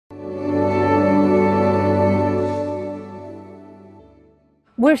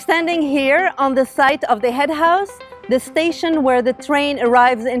We're standing here on the site of the head house, the station where the train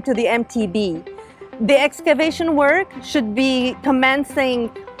arrives into the MTB. The excavation work should be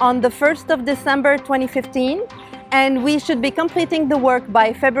commencing on the 1st of December 2015, and we should be completing the work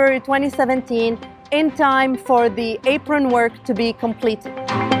by February 2017 in time for the apron work to be completed.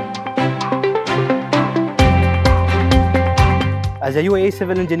 As a UAE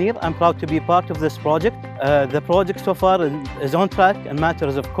civil engineer, I'm proud to be part of this project. The project so far is on track in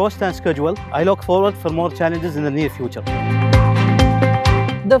matters of cost and schedule. I look forward for more challenges in the near future.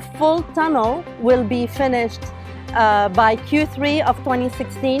 The full tunnel will be finished by Q3 of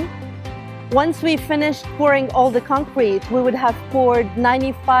 2016. Once we finish pouring all the concrete, we would have poured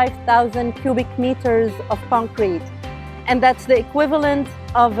 95,000 cubic meters of concrete. And that's the equivalent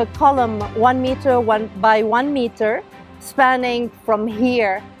of a column 1 meter by 1 meter, spanning from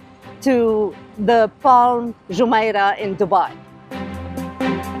here to the Palm Jumeirah in Dubai.